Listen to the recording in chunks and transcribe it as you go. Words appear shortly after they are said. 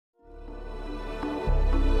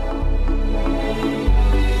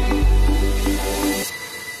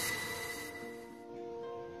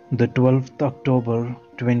the 12th October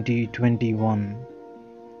 2021.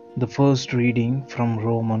 The first reading from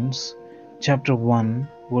Romans chapter 1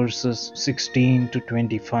 verses 16 to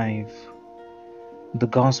 25. The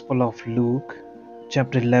Gospel of Luke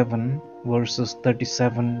chapter 11 verses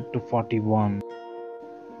 37 to 41.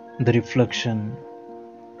 The reflection: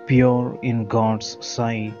 pure in God's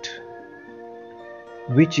sight.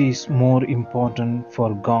 Which is more important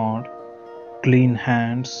for God, clean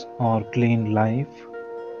hands or clean life?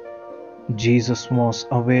 Jesus was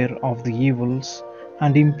aware of the evils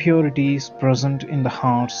and impurities present in the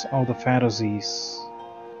hearts of the Pharisees.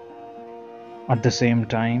 At the same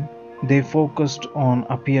time, they focused on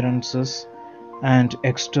appearances and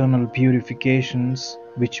external purifications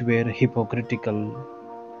which were hypocritical.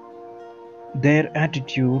 Their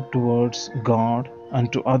attitude towards God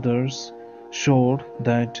and to others showed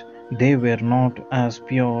that they were not as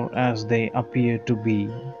pure as they appeared to be.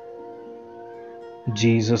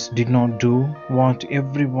 Jesus did not do what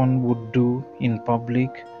everyone would do in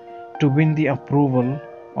public to win the approval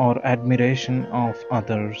or admiration of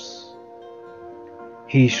others.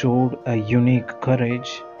 He showed a unique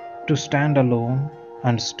courage to stand alone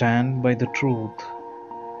and stand by the truth.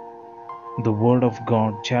 The Word of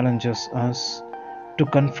God challenges us to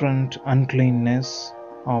confront uncleanness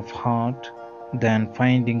of heart than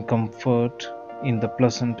finding comfort in the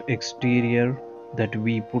pleasant exterior that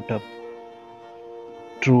we put up.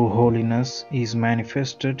 True holiness is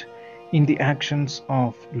manifested in the actions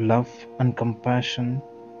of love and compassion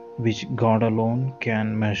which God alone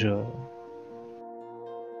can measure.